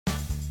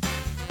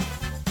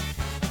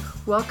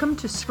Welcome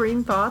to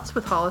Screen Thoughts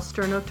with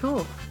Hollister and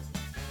O'Toole.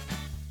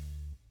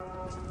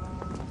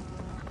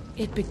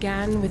 It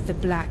began with the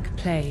Black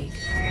Plague.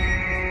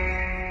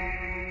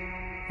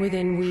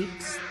 Within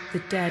weeks, the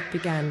dead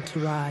began to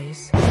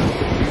rise.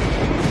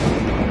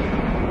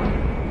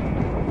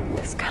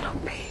 This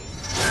cannot be.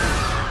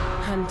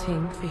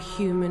 Hunting for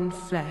human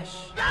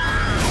flesh.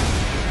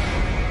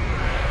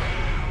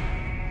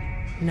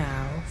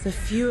 Now, the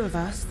few of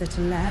us that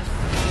are left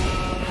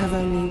have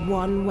only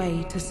one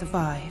way to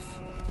survive.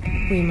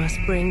 We must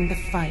bring the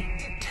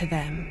fight to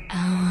them.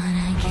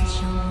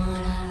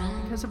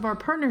 Because of our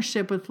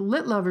partnership with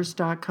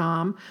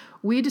LitLovers.com,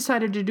 we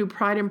decided to do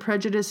Pride and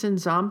Prejudice and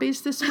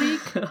Zombies this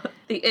week.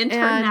 The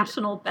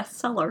international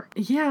bestseller.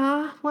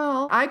 Yeah,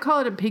 well, I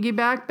call it a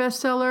piggyback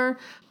bestseller.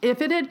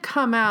 If it had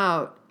come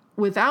out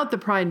without the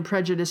Pride and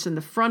Prejudice in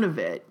the front of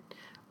it,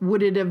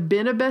 would it have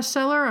been a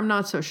bestseller? I'm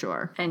not so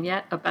sure. And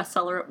yet, a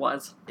bestseller it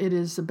was. It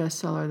is a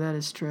bestseller. That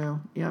is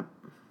true. Yep,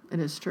 it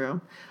is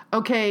true.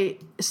 Okay,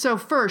 so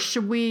first,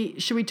 should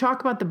we talk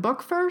about the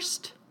book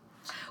first?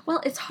 Well,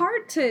 it's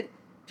hard to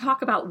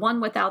talk about one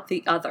without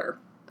the other.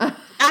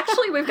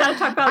 Actually, we've got to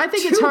talk about I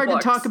think it's hard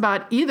books. to talk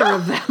about either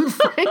of them,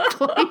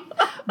 frankly.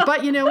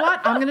 But you know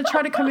what? I'm going to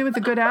try to come in with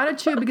a good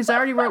attitude because I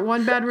already wrote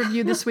one bad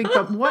review this week.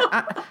 But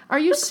what? Are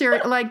you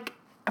serious? Like,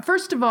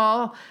 first of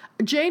all,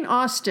 Jane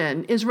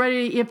Austen is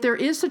ready. If there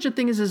is such a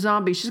thing as a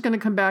zombie, she's going to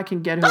come back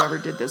and get whoever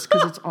did this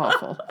because it's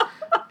awful.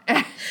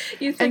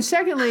 And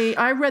secondly,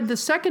 I read the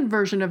second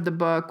version of the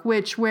book,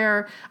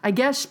 where I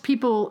guess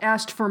people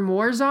asked for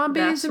more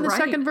zombies in the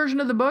second version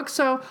of the book.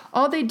 So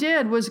all they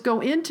did was go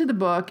into the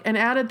book and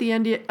add at the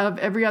end of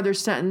every other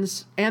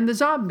sentence, and the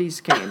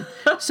zombies came.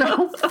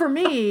 So for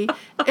me,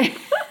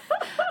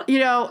 you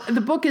know,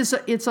 the book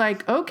it's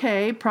like,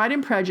 okay, Pride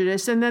and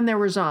Prejudice, and then there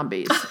were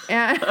zombies.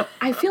 And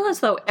I feel as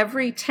though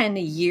every 10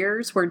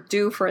 years we're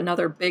due for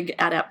another big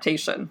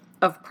adaptation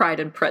of Pride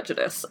and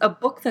Prejudice, a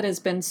book that has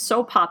been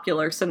so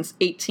popular since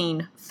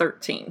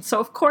 1813. So,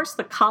 of course,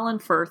 the Colin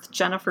Firth,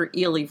 Jennifer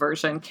Ely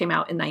version came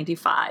out in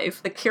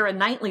 95. The Keira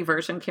Knightley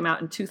version came out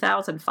in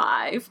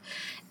 2005.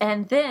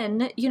 And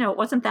then, you know, it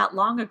wasn't that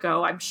long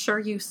ago, I'm sure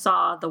you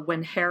saw the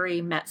When Harry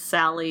Met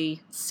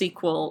Sally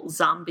sequel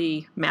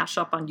zombie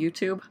mashup on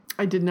YouTube.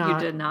 I did not.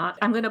 You did not?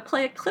 I'm going to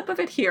play a clip of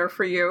it here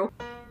for you.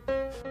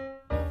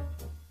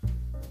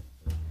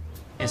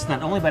 It's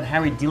not only about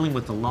Harry dealing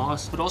with the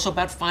loss, but also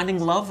about finding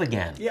love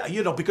again. Yeah,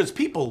 you know, because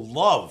people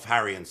love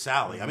Harry and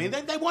Sally. I mean,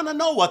 they want to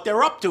know what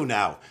they're up to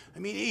now. I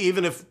mean,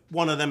 even if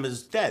one of them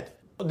is dead.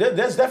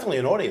 There's definitely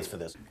an audience for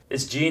this.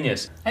 It's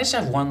genius. I just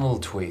have one little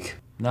tweak.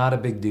 Not a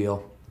big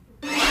deal.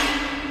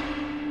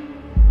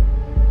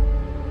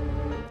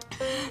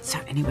 So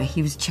anyway,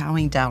 he was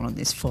chowing down on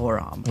this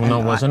forearm.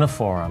 No, it wasn't a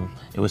forearm.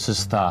 It was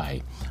his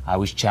thigh. I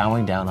was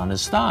chowing down on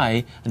his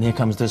thigh, and here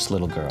comes this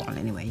little girl. Well,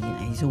 anyway, you know,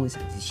 he's always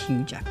had this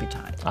huge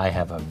appetite. I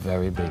have a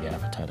very big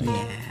appetite.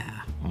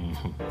 Yeah.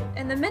 Mm-hmm.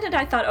 And the minute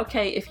I thought,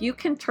 okay, if you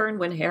can turn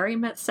When Harry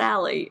Met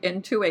Sally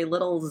into a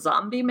little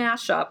zombie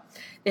mashup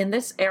in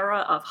this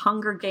era of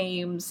Hunger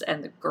Games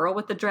and the girl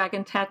with the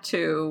dragon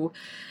tattoo,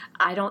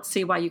 I don't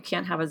see why you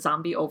can't have a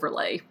zombie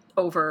overlay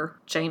over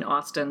Jane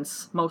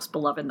Austen's most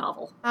beloved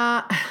novel.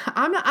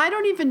 I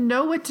don't even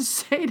know what to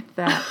say to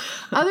that,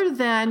 other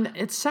than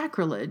it's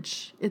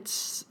sacrilege.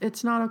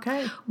 It's not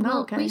okay.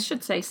 Well, okay. We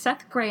should say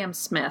Seth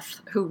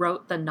Grahame-Smith, who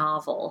wrote the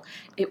novel,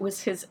 it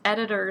was his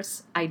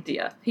editor's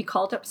idea. He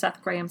called up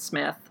Seth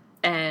Grahame-Smith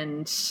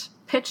and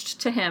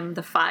pitched to him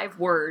the 5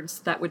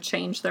 words that would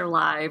change their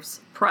lives: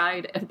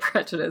 Pride and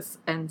Prejudice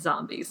and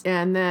zombies.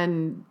 And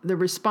then the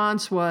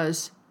response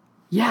was,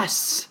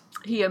 yes.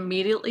 He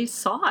immediately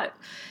saw it.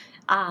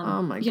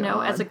 Oh my God. You know,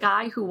 as a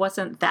guy who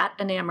wasn't that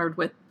enamored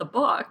with the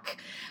book,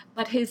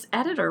 but his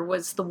editor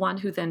was the one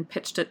who then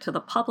pitched it to the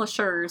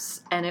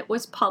publishers, and it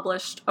was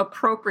published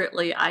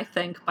appropriately, I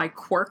think, by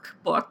Quirk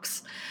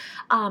Books.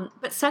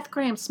 But Seth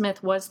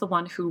Grahame-Smith was the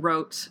one who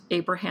wrote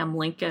Abraham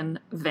Lincoln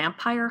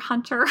Vampire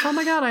Hunter. Oh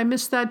my God, I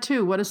missed that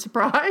too. What a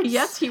surprise.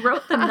 Yes, he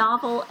wrote the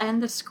novel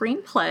and the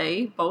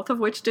screenplay, both of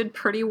which did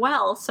pretty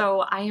well.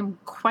 So I am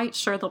quite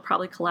sure they'll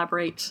probably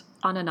collaborate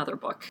on another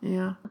book.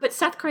 Yeah. But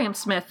Seth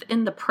Grahame-Smith,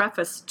 in the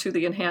preface to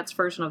the enhanced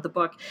version of the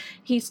book,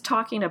 he's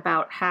talking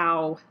about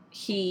how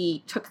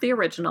he took the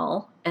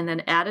original and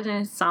then added in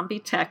his zombie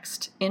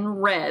text in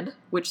red,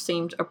 which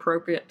seemed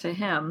appropriate to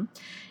him.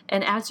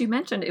 And as you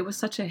mentioned, it was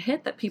such a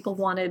hit that people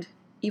wanted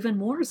even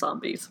more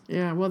zombies.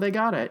 Yeah, well, they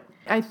got it.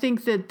 I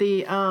think that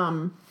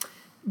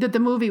the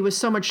movie was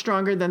so much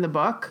stronger than the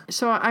book.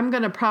 So I'm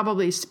going to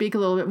probably speak a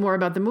little bit more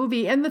about the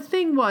movie. And the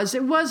thing was,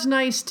 it was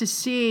nice to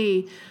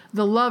see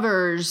the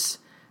lovers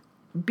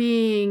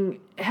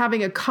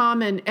having a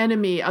common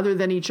enemy other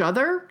than each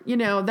other. You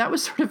know, that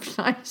was sort of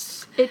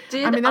nice. It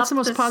did. I mean, that's up the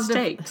most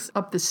positive. Stakes.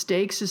 Up the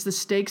stakes is the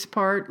stakes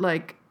part.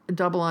 Like,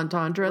 double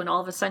entendre. When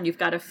all of a sudden you've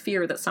got a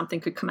fear that something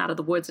could come out of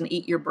the woods and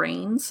eat your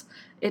brains,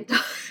 it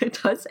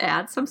does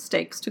add some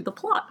stakes to the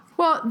plot.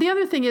 Well, the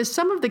other thing is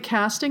some of the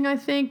casting, I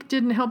think,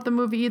 didn't help the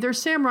movie either.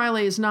 Sam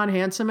Riley is not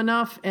handsome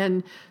enough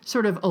and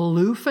sort of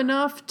aloof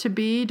enough to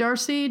be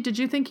Darcy. Did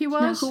you think he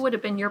was? Now, who would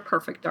have been your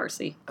perfect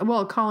Darcy?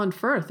 Well, Colin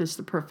Firth is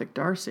the perfect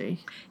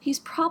Darcy. He's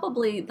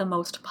probably the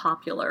most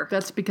popular.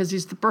 That's because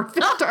he's the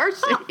perfect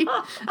Darcy.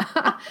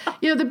 The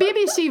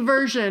BBC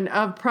version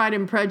of Pride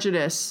and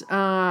Prejudice,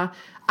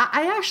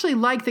 I actually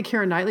like the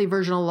Keira Knightley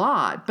version a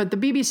lot, but the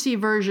BBC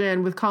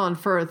version with Colin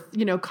Firth,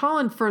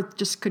 Colin Firth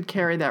just could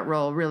carry that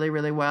role really,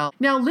 really well.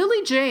 Now,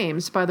 Lily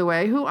James, by the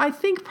way, who I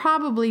think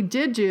probably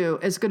did do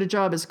as good a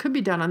job as could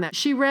be done on that,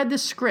 she read the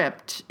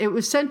script. It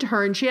was sent to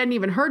her, and she hadn't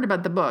even heard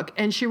about the book,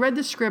 and she read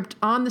the script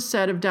on the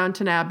set of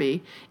Downton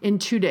Abbey in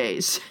 2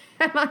 days.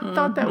 And I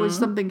thought that was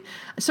something.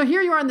 So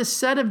here you are on the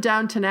set of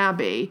Downton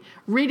Abbey,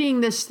 reading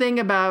this thing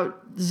about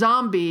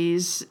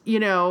zombies,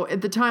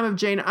 at the time of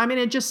Jane. I mean,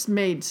 it just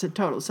made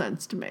total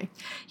sense to me.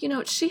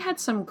 She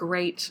had some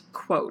great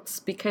quotes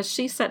because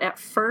she said at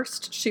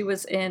first she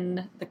was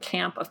in the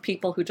camp of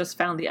people who just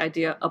found the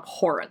idea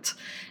abhorrent.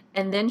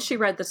 And then she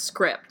read the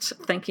script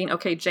thinking,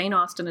 okay, Jane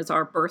Austen is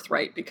our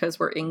birthright because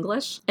we're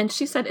English. And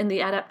she said in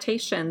the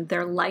adaptation,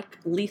 they're like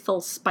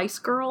lethal Spice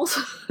Girls.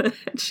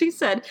 She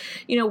said,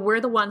 we're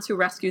the ones who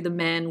rescue the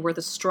men. We're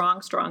the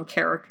strong, strong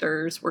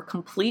characters. We're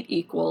complete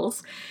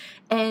equals.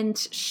 And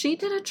she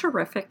did a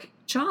terrific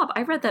job.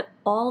 I read that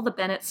all the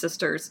Bennett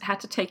sisters had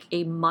to take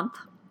a month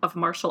of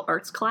martial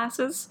arts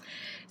classes.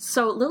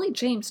 So Lily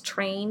James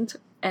trained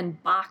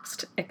and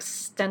boxed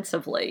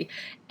extensively.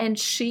 And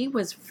she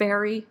was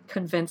very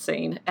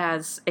convincing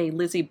as a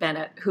Lizzie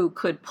Bennet who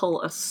could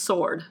pull a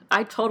sword.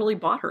 I totally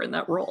bought her in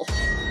that role.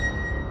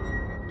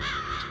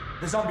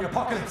 The zombie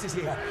apocalypse is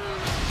here.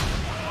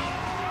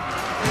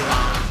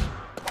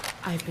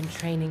 I've been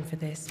training for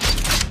this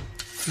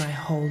my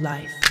whole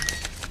life.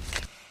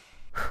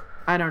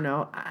 I don't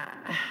know.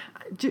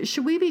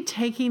 Should we be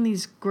taking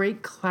these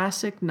great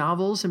classic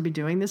novels and be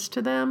doing this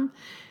to them?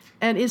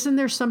 And isn't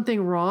there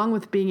something wrong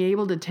with being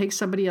able to take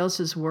somebody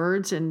else's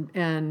words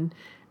and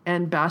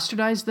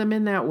bastardize them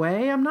in that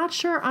way? I'm not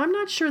sure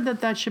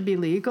that should be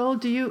legal.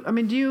 Do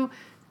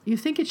you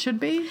think it should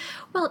be?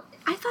 Well,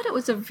 I thought it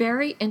was a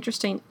very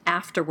interesting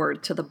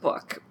afterword to the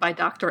book by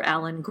Dr.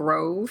 Alan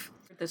Grove.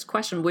 This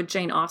question, would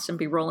Jane Austen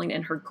be rolling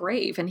in her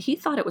grave? And he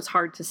thought it was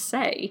hard to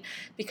say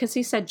because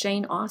he said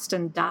Jane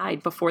Austen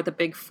died before the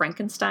big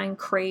Frankenstein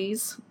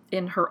craze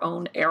in her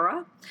own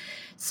era.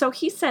 So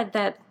he said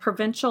that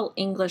provincial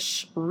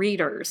English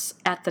readers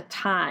at the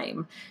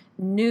time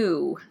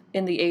knew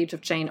in the age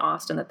of Jane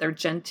Austen that their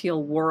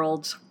genteel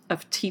world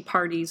of tea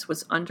parties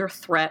was under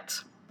threat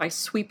by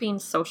sweeping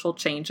social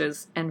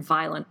changes and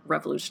violent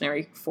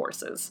revolutionary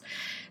forces.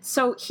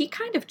 So he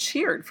kind of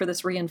cheered for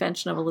this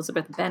reinvention of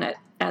Elizabeth Bennet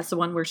as the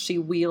one where she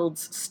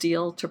wields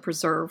steel to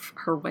preserve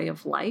her way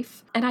of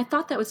life. And I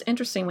thought that was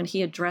interesting when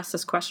he addressed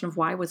this question of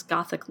why was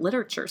Gothic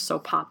literature so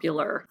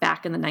popular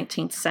back in the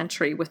 19th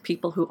century with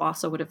people who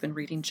also would have been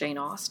reading Jane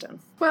Austen.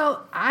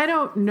 Well, I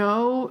don't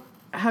know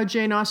how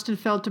Jane Austen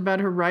felt about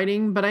her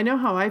writing, but I know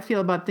how I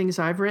feel about things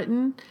I've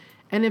written.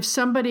 And if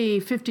somebody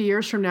 50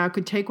 years from now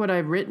could take what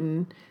I've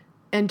written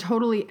and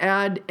totally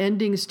add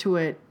endings to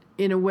it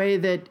in a way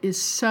that is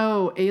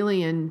so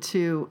alien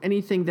to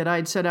anything that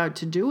I'd set out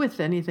to do with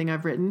anything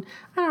I've written,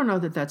 I don't know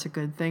that that's a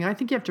good thing. I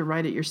think you have to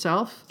write it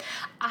yourself.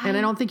 And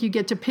I don't think you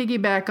get to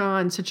piggyback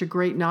on such a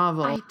great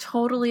novel. I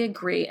totally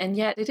agree. And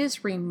yet it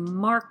is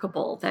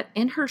remarkable that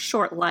in her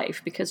short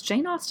life, because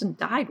Jane Austen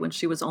died when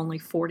she was only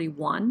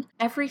 41,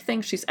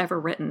 everything she's ever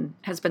written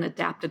has been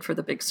adapted for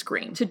the big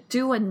screen. To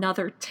do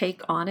another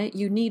take on it,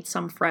 you need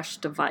some fresh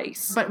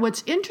device. But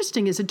what's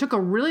interesting is it took a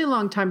really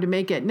long time to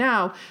make it.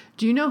 Now,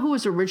 do you know who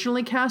was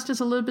originally cast as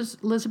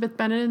Elizabeth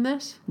Bennet in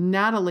this?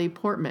 Natalie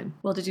Portman.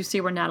 Well, did you see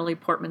where Natalie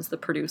Portman's the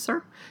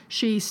producer?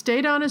 She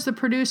stayed on as the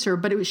producer,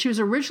 but she was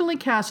originally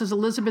cast as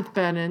Elizabeth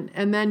Bennet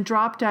and then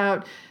dropped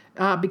out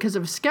because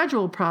of a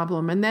schedule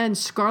problem. And then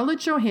Scarlett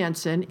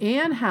Johansson,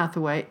 Anne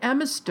Hathaway,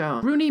 Emma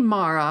Stone, Rooney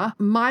Mara,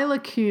 Mila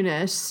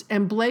Kunis,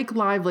 and Blake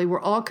Lively were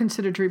all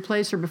considered to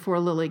replace her before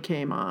Lily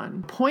came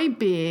on. Point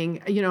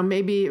being,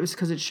 maybe it was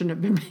because it shouldn't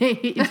have been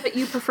made. But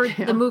you preferred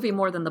the movie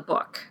more than the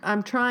book.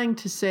 I'm trying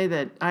to say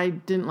that I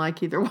didn't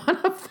like either one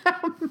of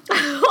them.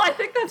 Well, I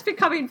think that's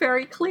becoming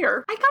very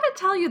clear. I gotta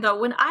tell you, though,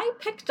 when I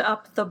picked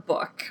up the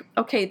book,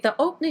 the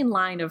opening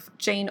line of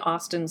Jane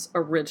Austen's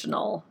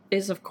original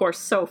is, of course,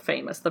 so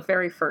famous, the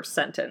very first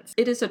sentence.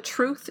 It is a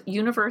truth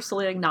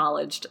universally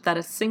acknowledged that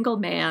a single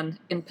man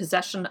in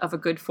possession of a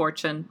good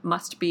fortune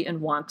must be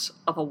in want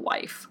of a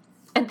wife.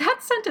 And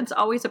that sentence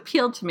always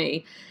appealed to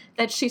me,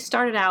 that she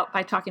started out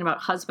by talking about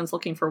husbands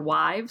looking for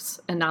wives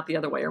and not the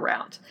other way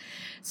around.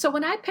 So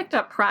when I picked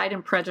up Pride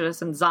and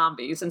Prejudice and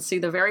Zombies and see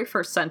the very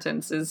first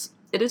sentence is,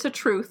 it is a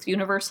truth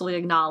universally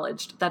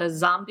acknowledged that a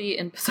zombie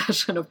in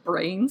possession of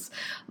brains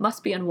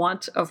must be in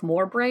want of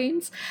more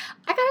brains,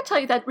 I gotta tell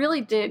you, that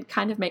really did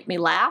kind of make me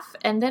laugh.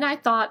 And then I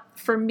thought,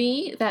 for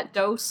me, that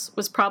dose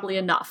was probably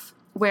enough.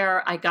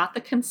 where I got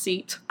the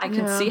conceit. I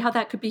can see how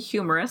that could be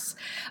humorous,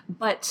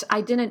 but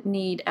I didn't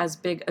need as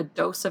big a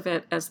dose of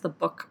it as the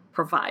book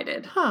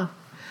provided. Huh.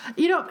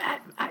 You know,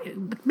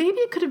 maybe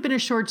it could have been a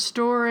short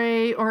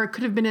story, or it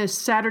could have been a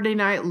Saturday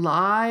Night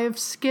Live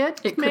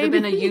skit. It could have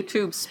been a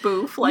YouTube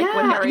spoof, like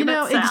when Harry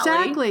met Sally.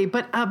 Exactly.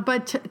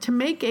 But to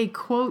make a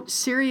quote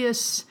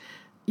serious,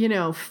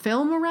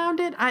 film around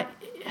it, I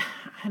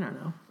don't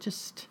know.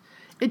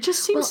 It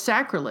just seems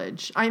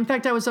sacrilege. In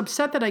fact, I was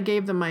upset that I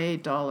gave them my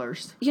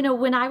 $8.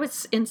 When I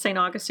was in St.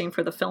 Augustine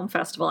for the film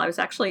festival, I was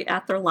actually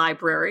at their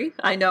library.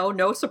 I know,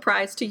 no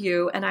surprise to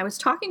you. And I was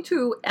talking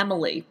to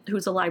Emily,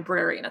 who's a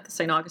librarian at the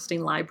St.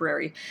 Augustine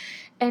Library.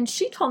 And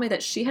she told me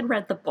that she had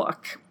read the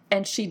book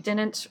and she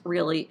didn't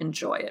really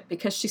enjoy it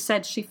because she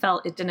said she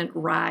felt it didn't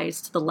rise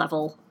to the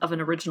level of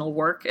an original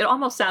work. It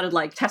almost sounded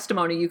like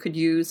testimony you could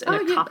use in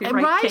a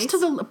copyright case.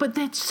 But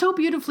that's so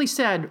beautifully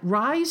said.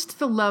 Rise to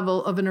the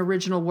level of an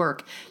original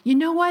work. You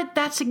know what?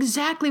 That's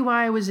exactly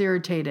why I was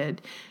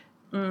irritated.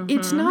 Mm-hmm.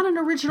 It's not an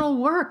original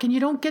work, and you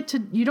don't get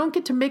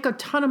to make a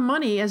ton of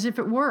money as if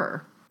it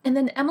were. And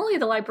then Emily,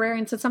 the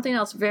librarian, said something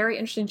else very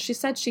interesting. She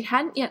said she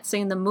hadn't yet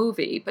seen the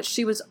movie, but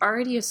she was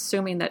already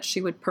assuming that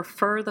she would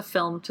prefer the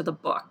film to the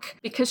book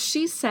because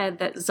she said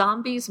that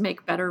zombies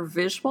make better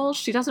visuals.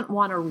 She doesn't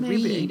want to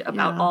read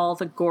about all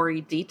the gory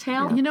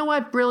detail. Yeah. You know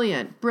what?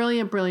 Brilliant.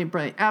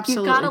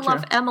 Absolutely. You gotta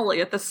love Emily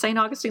at the St.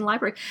 Augustine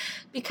Library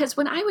because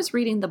when I was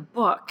reading the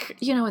book,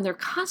 and they're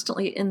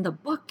constantly in the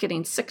book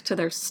getting sick to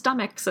their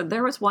stomachs, and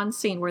there was one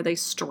scene where they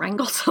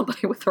strangled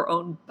somebody with their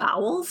own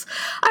bowels.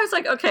 I was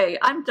like, okay,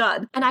 I'm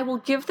done. And I will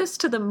give this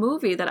to the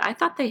movie that I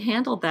thought they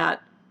handled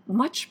that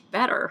much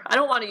better. I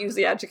don't want to use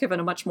the adjective in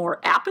a much more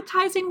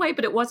appetizing way,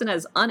 but it wasn't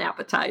as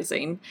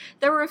unappetizing.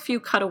 There were a few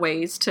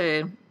cutaways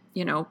to,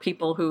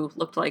 people who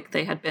looked like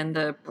they had been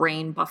the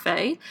brain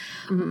buffet.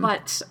 Mm-hmm.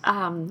 But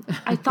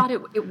I thought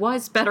it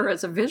was better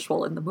as a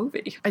visual in the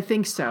movie. I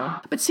think so.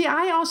 But see,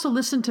 I also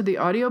listened to the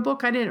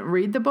audiobook. I didn't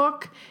read the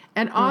book.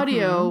 And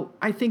audio,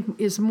 I think,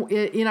 is more,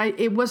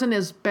 it wasn't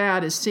as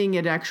bad as seeing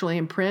it actually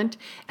in print.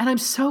 And I'm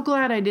so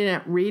glad I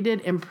didn't read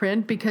it in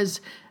print because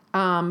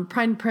Pride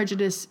and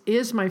Prejudice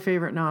is my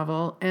favorite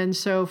novel. And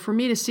so for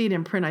me to see it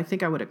in print, I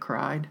think I would have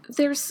cried.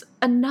 There's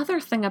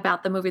another thing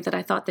about the movie that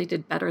I thought they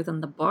did better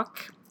than the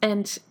book.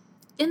 And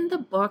in the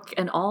book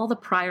and all the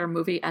prior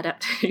movie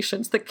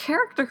adaptations, the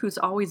character who's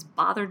always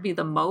bothered me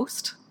the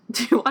most,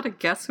 do you want to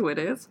guess who it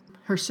is?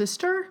 Her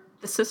sister?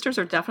 The sisters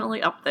are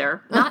definitely up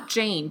there. Not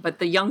Jane, but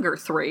the younger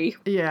three.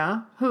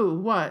 Yeah. Who?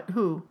 What?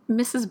 Who?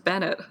 Mrs.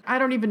 Bennet. I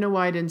don't even know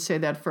why I didn't say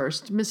that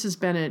first. Mrs.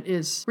 Bennet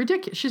is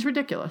ridiculous. She's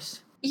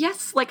ridiculous.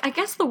 Yes, I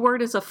guess the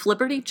word is a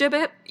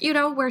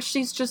flibbertigibbet, where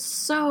she's just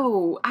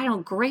so,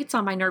 grates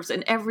on my nerves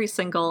in every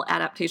single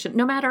adaptation,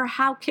 no matter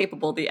how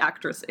capable the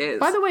actress is.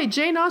 By the way,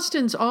 Jane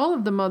Austen's all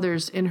of the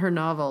mothers in her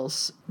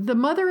novels. The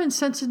mother in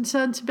Sense and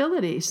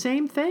Sensibility,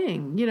 same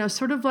thing.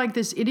 Sort of like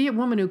this idiot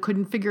woman who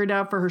couldn't figure it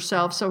out for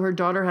herself, so her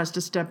daughter has to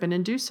step in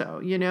and do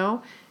so,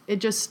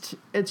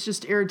 It's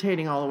just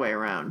irritating all the way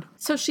around.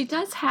 So she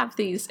does have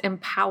these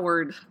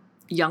empowered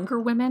younger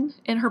women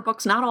in her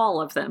books, not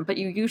all of them, but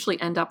you usually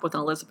end up with an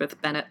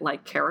Elizabeth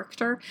Bennet-like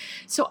character.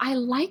 So I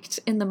liked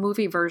in the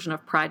movie version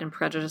of Pride and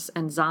Prejudice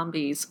and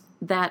Zombies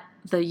that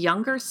the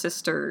younger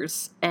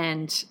sisters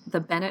and the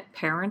Bennet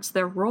parents,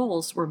 their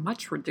roles were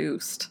much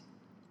reduced.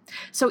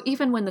 So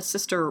even when the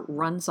sister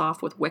runs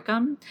off with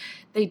Wickham,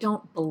 they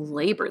don't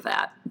belabor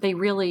that. They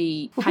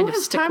really kind of stick with... Who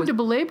has time to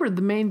belabor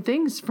the main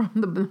things from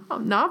the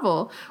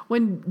novel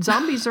when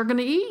zombies are going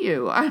to eat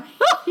you?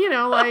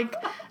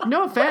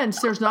 No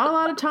offense, there's not a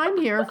lot of time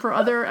here for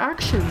other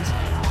actions.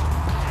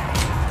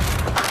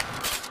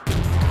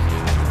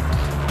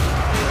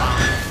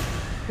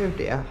 Oh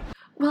dear.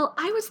 Well,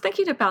 I was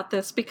thinking about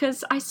this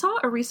because I saw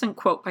a recent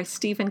quote by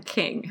Stephen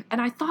King,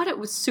 and I thought it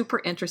was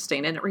super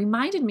interesting, and it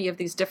reminded me of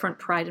these different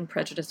Pride and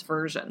Prejudice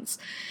versions.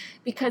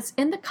 Because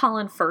in the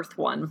Colin Firth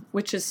one,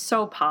 which is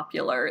so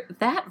popular,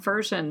 that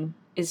version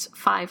is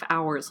 5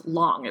 hours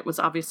long. It was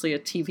obviously a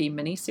TV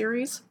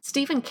miniseries.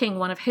 Stephen King,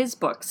 one of his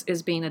books,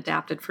 is being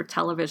adapted for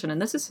television,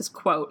 and this is his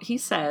quote. He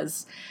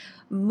says,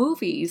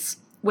 "Movies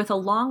with a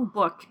long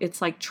book,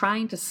 it's like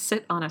trying to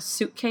sit on a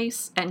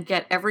suitcase and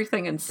get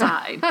everything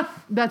inside."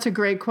 That's a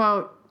great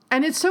quote.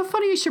 And it's so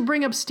funny you should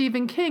bring up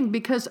Stephen King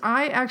because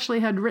I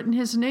actually had written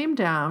his name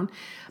down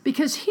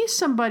because he's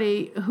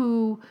somebody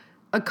who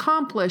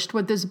accomplished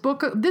what this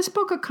book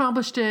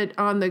accomplished it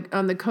on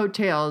the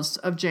coattails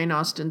of Jane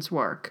Austen's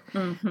work.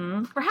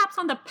 Mm-hmm. Perhaps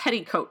on the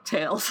petticoat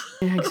tails.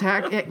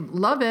 Exactly.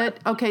 Love it.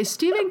 Okay,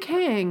 Stephen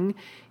King,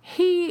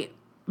 he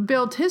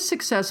built his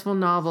successful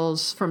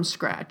novels from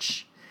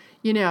scratch.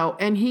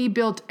 And he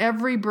built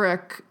every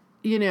brick,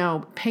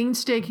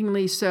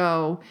 painstakingly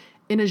so,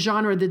 in a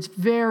genre that's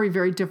very,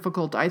 very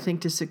difficult, I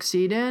think, to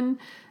succeed in.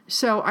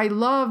 So I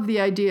love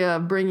the idea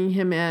of bringing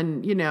him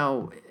in,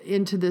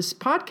 into this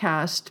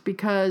podcast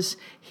because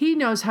he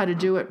knows how to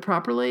do it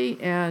properly,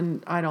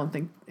 and I don't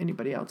think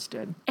anybody else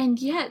did. And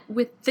yet,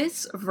 with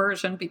this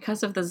version,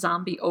 because of the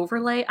zombie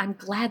overlay, I'm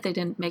glad they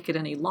didn't make it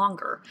any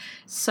longer.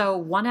 So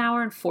 1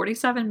 hour and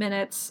 47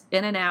 minutes,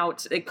 in and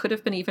out. It could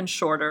have been even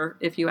shorter,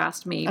 if you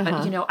asked me.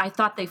 But, I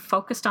thought they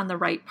focused on the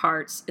right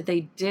parts.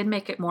 They did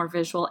make it more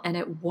visual, and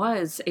it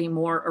was a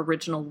more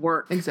original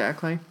work.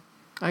 Exactly.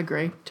 I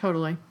agree.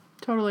 Totally.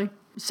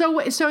 So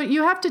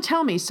you have to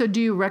tell me, so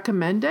do you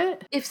recommend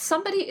it? If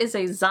somebody is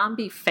a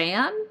zombie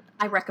fan,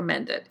 I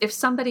recommend it. If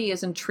somebody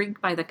is intrigued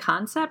by the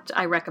concept,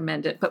 I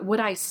recommend it. But would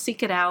I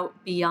seek it out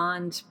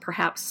beyond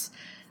perhaps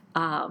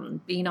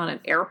being on an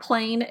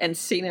airplane and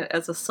seeing it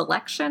as a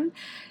selection?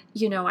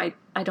 I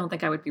don't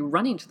think I would be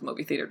running to the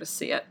movie theater to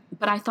see it.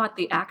 But I thought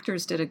the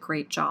actors did a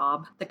great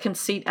job. The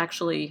conceit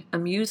actually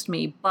amused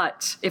me.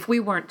 But if we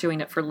weren't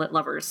doing it for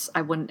LitLovers,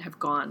 I wouldn't have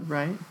gone.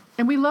 Right.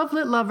 And we love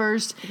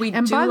LitLovers.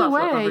 And do by the love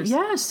way, LitLovers.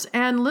 yes,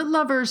 and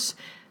LitLovers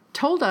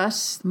told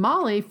us,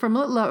 Molly from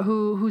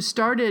who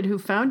founded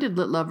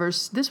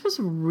LitLovers, this was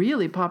a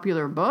really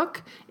popular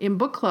book in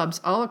book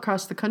clubs all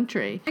across the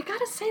country. I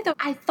gotta say, though,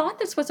 I thought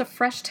this was a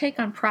fresh take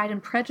on Pride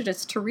and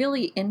Prejudice to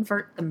really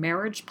invert the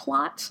marriage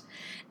plot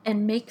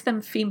and make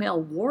them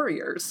female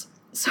warriors.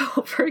 So,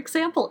 for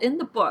example, in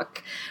the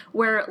book,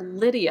 where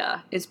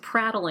Lydia is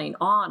prattling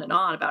on and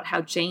on about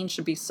how Jane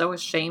should be so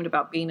ashamed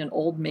about being an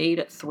old maid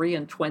at 3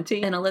 and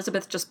 20, and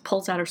Elizabeth just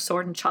pulls out her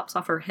sword and chops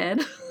off her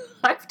head,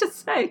 I have to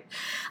say,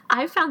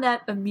 I found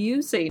that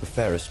amusing. The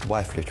fairest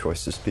wifely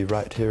choices be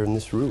right here in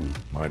this room.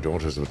 My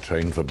daughters have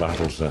trained for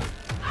battle, sir.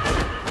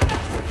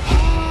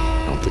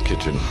 Not the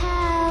kitchen.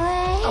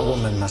 A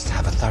woman must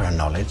have a thorough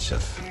knowledge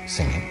of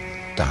singing,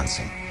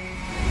 dancing,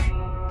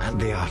 and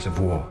the art of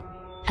war.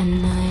 I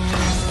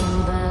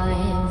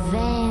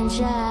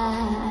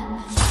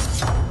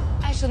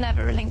shall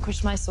never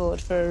relinquish my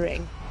sword for a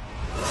ring.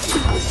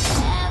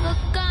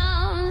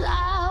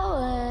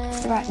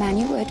 If the right man,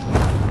 you would.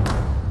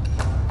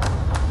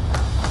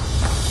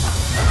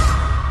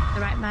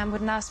 The right man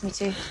wouldn't ask me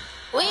to.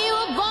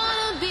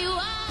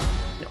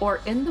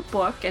 Or in the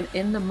book and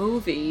in the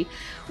movie,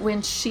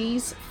 when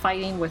she's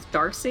fighting with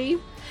Darcy,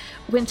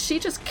 when she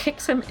just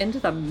kicks him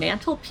into the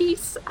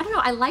mantelpiece, I don't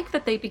know, I like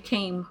that they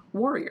became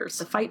warriors.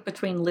 The fight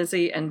between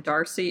Lizzie and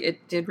Darcy,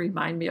 it did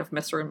remind me of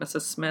Mr. and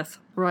Mrs. Smith.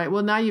 Right.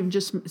 Well, now you've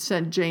just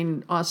sent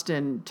Jane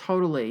Austen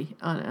totally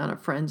on a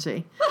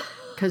frenzy.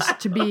 Because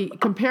to be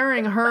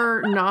comparing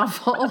her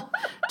novel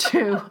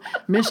to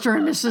Mr.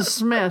 and Mrs.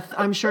 Smith,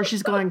 I'm sure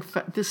she's going,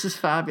 this is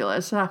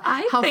fabulous. How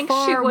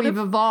far we've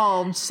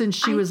evolved since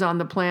she was on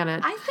the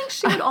planet. I think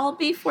she would all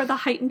be for the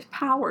heightened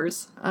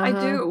powers. I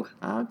do.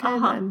 Okay,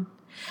 then.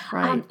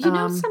 Right.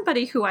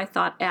 Somebody who I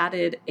thought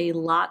added a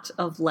lot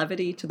of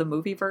levity to the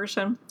movie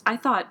version? I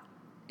thought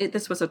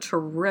this was a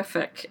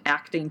terrific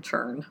acting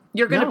turn.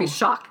 You're going to be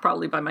shocked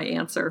probably by my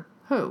answer.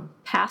 Who?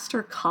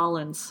 Pastor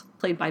Collins,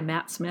 played by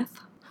Matt Smith.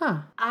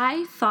 Huh.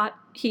 I thought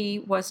he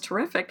was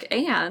terrific.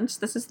 And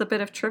this is the bit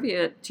of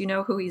trivia. Do you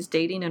know who he's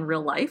dating in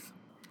real life?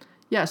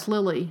 Yes,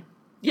 Lily.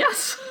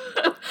 Yes.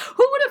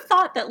 Who would have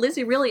thought that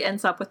Lizzie really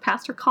ends up with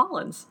Pastor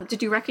Collins?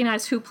 Did you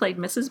recognize who played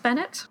Mrs.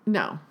 Bennet?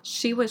 No.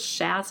 She was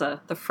Shazza,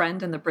 the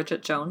friend in the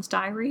Bridget Jones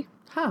Diary.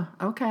 Huh,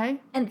 okay.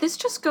 And this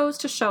just goes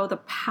to show the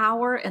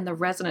power and the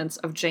resonance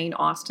of Jane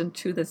Austen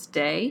to this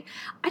day.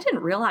 I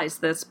didn't realize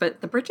this,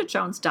 but the Bridget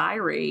Jones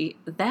Diary,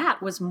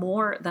 that was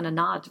more than a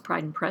nod to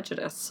Pride and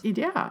Prejudice.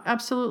 Yeah,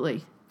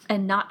 absolutely.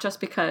 And not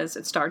just because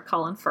it starred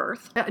Colin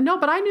Firth. No,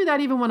 but I knew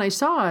that even when I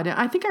saw it.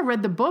 I think I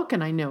read the book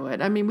and I knew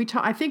it. I mean,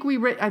 I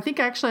think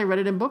actually I read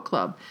it in book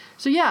club.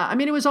 So yeah, I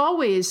mean, it was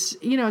always,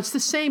 it's the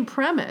same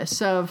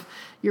premise of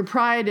your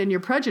pride and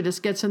your prejudice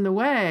gets in the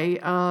way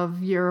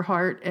of your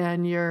heart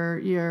and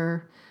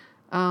your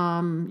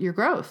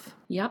growth.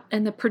 Yep.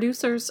 And the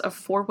producers of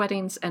Four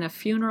Weddings and a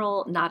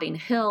Funeral, Notting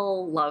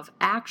Hill, Love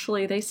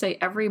Actually, they say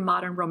every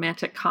modern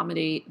romantic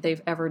comedy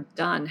they've ever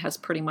done has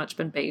pretty much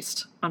been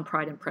based on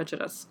Pride and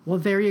Prejudice. Well,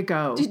 there you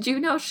go. Did you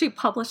know she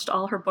published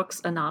all her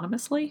books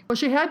anonymously? Well,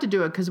 she had to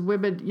do it because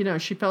women,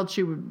 she felt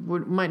she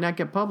might not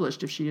get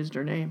published if she used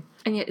her name.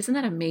 And yet, isn't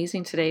that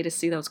amazing today to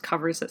see those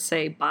covers that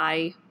say,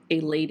 by a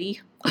lady?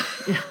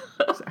 Yeah,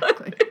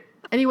 exactly.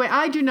 Anyway,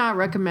 I do not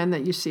recommend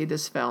that you see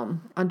this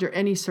film under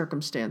any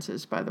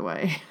circumstances, by the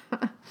way.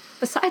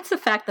 Besides the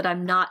fact that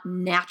I'm not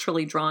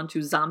naturally drawn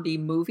to zombie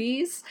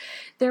movies,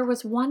 there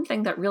was one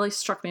thing that really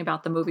struck me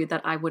about the movie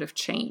that I would have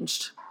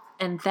changed.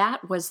 And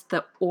that was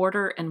the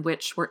order in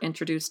which we're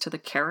introduced to the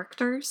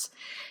characters.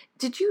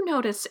 Did you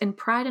notice in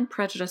Pride and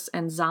Prejudice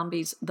and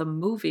Zombies, the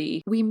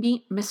movie, we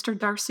meet Mr.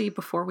 Darcy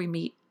before we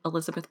meet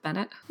Elizabeth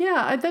Bennet?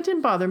 Yeah, that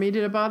didn't bother me.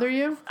 Did it bother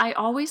you? I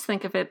always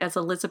think of it as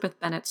Elizabeth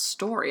Bennet's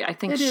story. I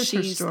think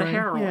she's the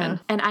heroine. Yeah.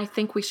 And I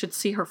think we should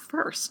see her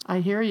first. I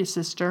hear you,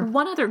 sister.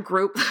 One other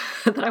group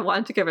that I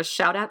wanted to give a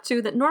shout out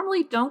to that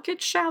normally don't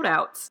get shout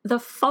outs, the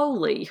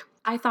Foley,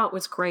 I thought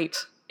was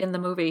great in the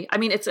movie. I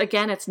mean,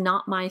 it's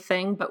not my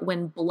thing, but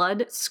when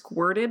blood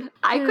squirted,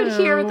 I could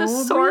hear the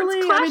swords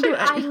really? clashing.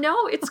 I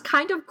know it's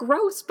kind of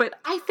gross, but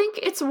I think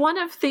it's one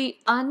of the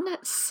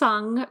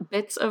unsung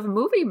bits of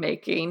movie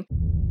making.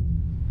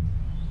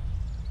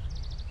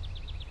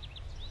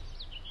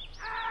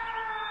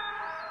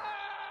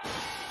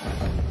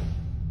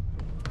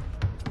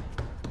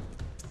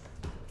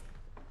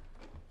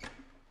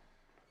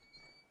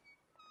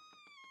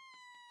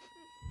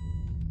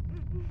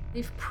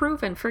 They've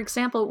proven, for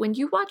example, when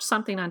you watch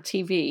something on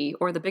TV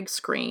or the big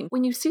screen,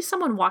 when you see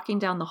someone walking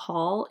down the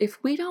hall,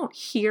 if we don't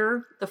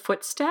hear the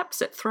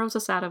footsteps, it throws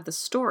us out of the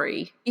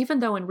story, even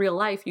though in real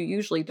life you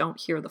usually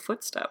don't hear the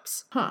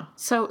footsteps. Huh.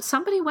 So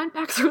somebody went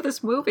back through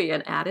this movie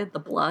and added the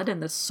blood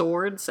and the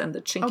swords and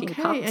the chinking cups.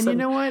 Okay, and you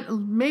know what?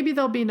 Maybe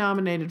they'll be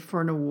nominated for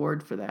an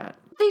award for that.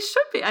 They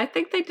should be. I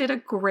think they did a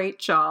great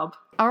job.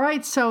 All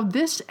right, so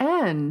this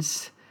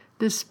ends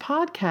this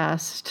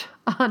podcast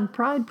on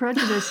Pride,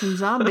 Prejudice, and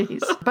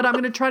Zombies. But I'm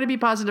going to try to be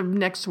positive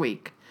next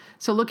week.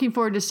 So looking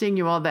forward to seeing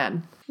you all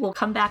then. We'll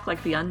come back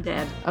like the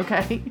undead.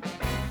 Okay.